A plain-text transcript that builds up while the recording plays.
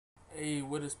Hey,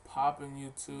 what is poppin'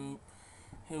 YouTube?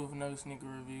 Here with another sneaker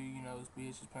review. You know, it's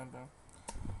BH is pimpin'.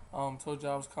 Told you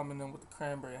I was coming in with the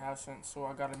Cranberry half cent, so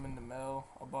I got them in the mail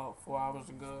about 4 hours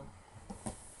ago.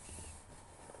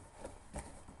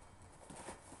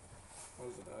 What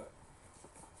was it at?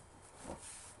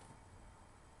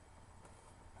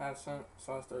 Half cent,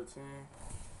 size 13.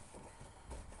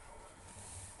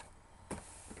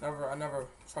 I never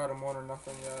tried them on or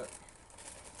nothing yet.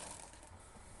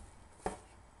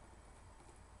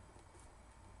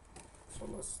 So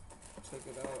let's check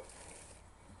it out.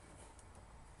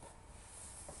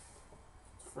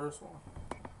 First one.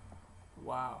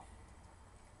 Wow.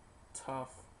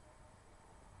 Tough.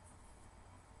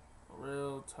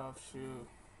 Real tough shoe.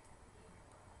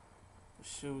 The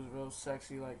shoe is real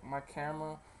sexy. Like my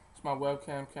camera, it's my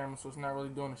webcam camera, so it's not really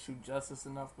doing the shoe justice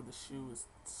enough, but the shoe is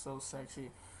so sexy.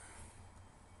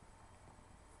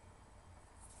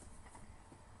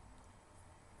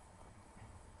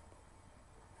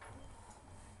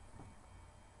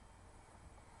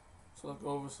 So let's go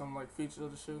over some like features of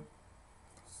the shoe.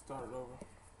 Start it over.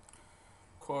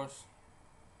 Of course,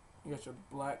 you got your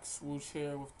black swoosh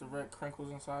here with the red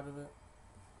crinkles inside of it.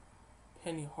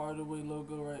 Penny Hardaway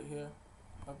logo right here,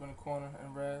 up in the corner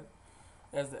in red.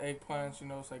 It has the eggplants, you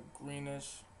know, it's like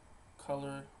greenish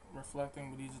color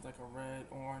reflecting, but these is like a red,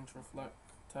 orange reflect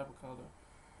type of color.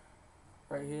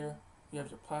 Right here, you have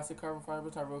your plastic carbon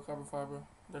fiber, real carbon fiber.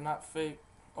 They're not fake.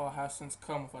 All half cents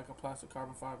come with like a plastic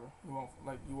carbon fiber.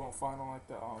 You won't find on like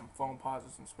the foam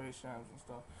posits and Space Jams and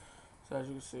stuff. So as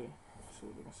you can see if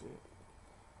you can see it.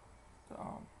 The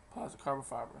plastic carbon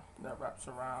fiber that wraps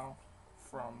around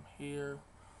from here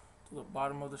to the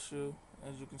bottom of the shoe.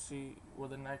 As you can see where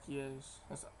the Nike is,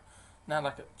 it's not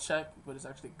like a check, but it's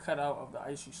actually cut out of the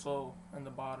icy sole in the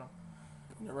bottom,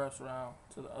 and it wraps around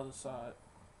to the other side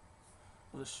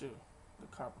of the shoe, the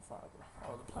carbon fiber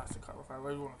or the plastic carbon fiber,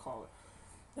 whatever you want to call it.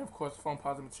 And of course, the foam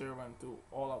posit material running through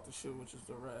all out the shoe, which is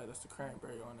the red. That's the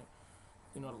cranberry on it.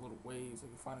 You know, the little waves that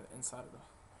you find it inside of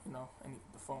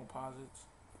the foam posits.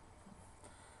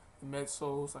 The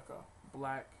midsole is like a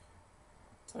black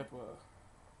type of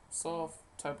soft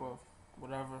type of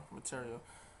whatever material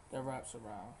that wraps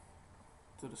around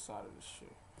to the side of the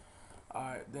shoe.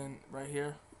 Alright, then right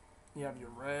here you have your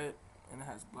red and it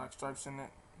has black stripes in it,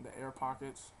 the air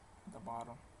pockets at the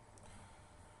bottom.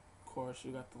 Of course,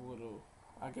 you got the little,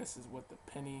 I guess is what the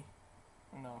penny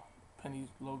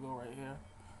logo right here.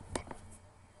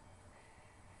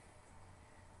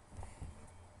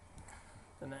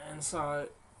 Then the inside,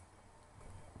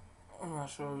 I'm not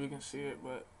sure if you can see it,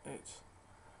 but it's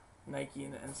Nike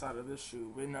in the inside of this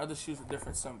shoe. But in the other shoe's a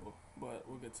different symbol, but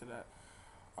we'll get to that.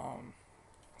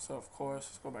 So of course,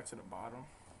 let's go back to the bottom.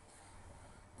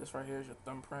 This right here is your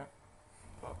thumbprint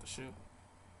about the shoe.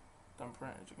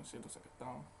 Thumbprint, as you can see, it looks like a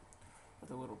thumb with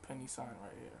a little penny sign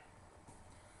right here.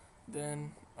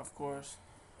 Then, of course,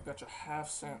 you got your half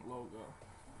cent logo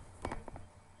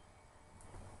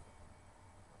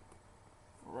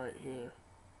right here.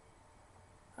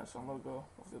 Have some logo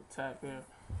with the tab here.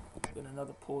 Then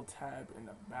another pull tab in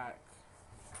the back.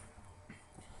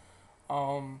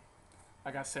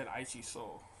 Like I said, icy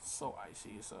sole. So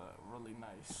icy. It's a really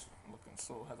nice looking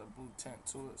sole. Has a blue tint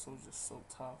to it, so it's just so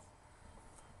tough.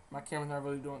 My camera's not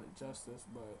really doing it justice,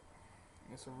 but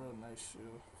it's a real nice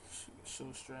shoe.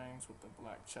 Shoestrings with the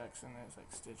black checks in it. It's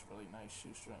like stitched really nice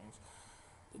shoestrings.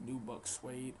 The nubuck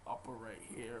suede upper right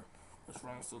here, which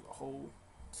runs through the whole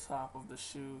top of the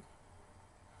shoe.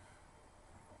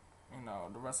 You know,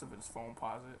 the rest of it is foam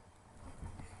posit.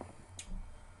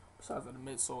 Besides the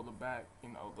midsole, the back, you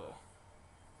know, the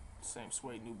same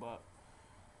suede nubuck.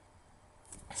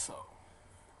 So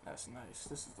that's nice.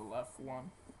 This is the left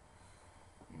one.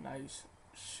 Nice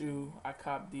shoe. I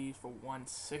copped these for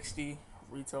 $160.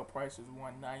 Retail price is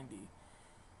 $190.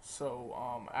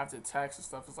 So after tax and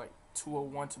stuff, it's like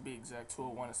 $201 to be exact.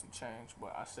 $201 and some change,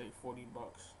 but I saved $40.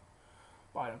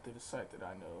 Buy them through the site that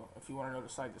I know. If you want to know the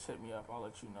site, just hit me up. I'll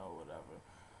let you know. Whatever.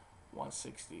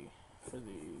 $160 for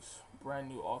these. Brand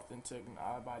new, authentic.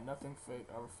 I buy nothing fake.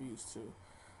 I refuse to.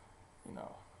 You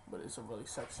know, but it's a really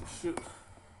sexy shoe.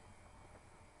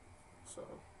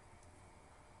 So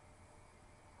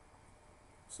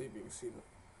see if you can see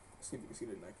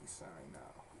the Nike sign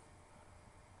now.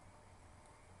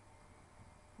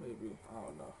 Maybe, I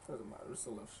don't know. Doesn't matter. It's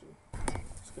the left shoe.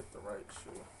 Let's get the right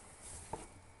shoe.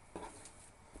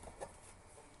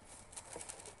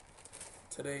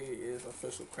 Today is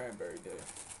official Cranberry Day.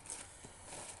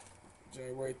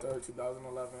 January 3rd,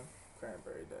 2011,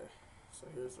 Cranberry Day. So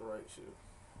here's the right shoe.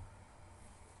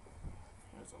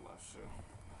 Here's the left shoe.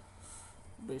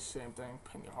 Basic same thing.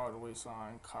 Penny Hardaway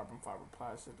sign, carbon fiber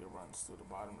plastic. It runs through the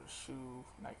bottom of the shoe.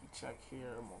 Nike check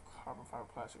here, more carbon fiber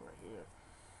plastic right here.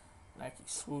 Nike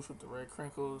swoosh with the red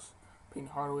crinkles. Penny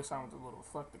Hardaway sign with the little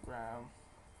reflectogram.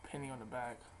 Penny on the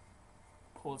back.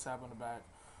 Pull tab on the back.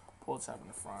 Pull tab in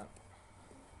the front.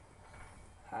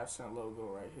 Half cent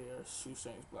logo right here. Shoe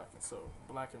stains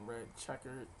black and red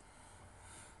checkered.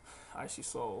 Icy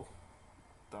sole.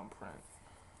 Thumbprint.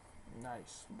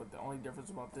 Nice. But the only difference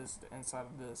about this, the inside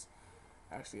of this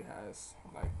actually has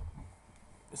like,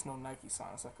 it's no Nike sign.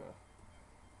 It's like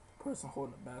a person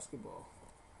holding a basketball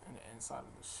in the inside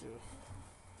of the shoe.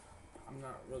 I'm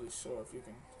not really sure if you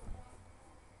can.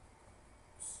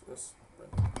 Let's bring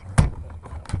it.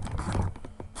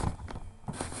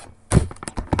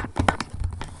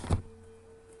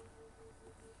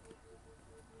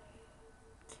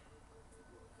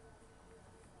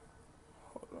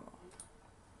 Hold on.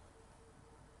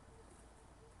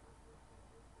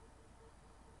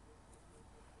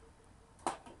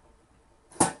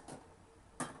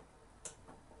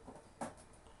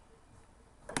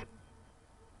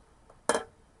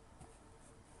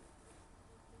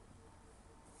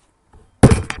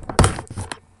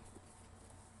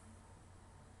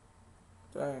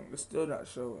 Dang, it's still not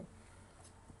showing.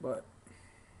 But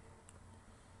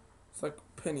it's like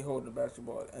Penny holding a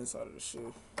basketball at the inside of the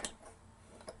shoe.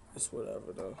 It's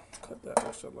whatever though. Cut that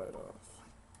extra light off.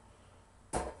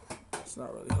 It's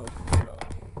not really helping me at all.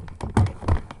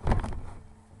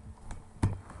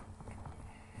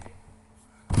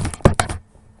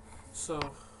 So,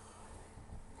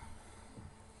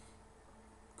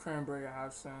 Cranberry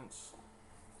half cents.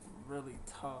 Really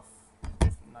tough.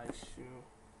 Nice shoe.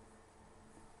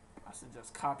 I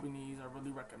suggest copying these. I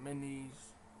really recommend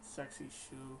these. Sexy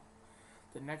shoe.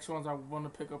 The next ones I want to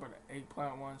pick up are the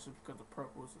eggplant ones just because the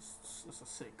purple is it's a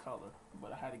sick color.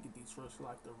 But I had to get these first.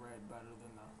 I like the red better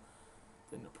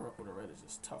than the purple. The red is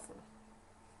just tougher.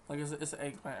 Like it's an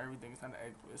eggplant everything. It's not an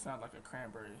egg. It's not like a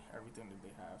cranberry everything that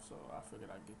they have. So I figured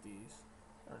I'd get these.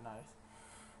 They're nice.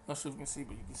 Not sure if you can see,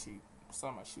 but you can see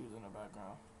some of my shoes in the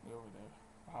background. They're over there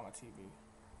behind my TV.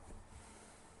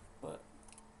 But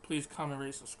please comment,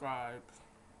 rate, subscribe.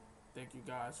 Thank you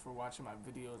guys for watching my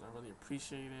videos. I really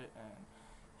appreciate it. And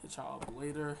hit y'all up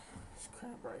later. It's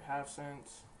Cranberry half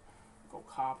cents. Go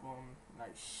cop them.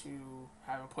 Nice shoe.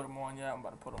 Haven't put them on yet. I'm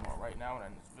about to put them on right now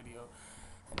in this video.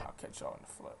 And I'll catch y'all in the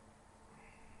flip.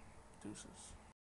 Deuces.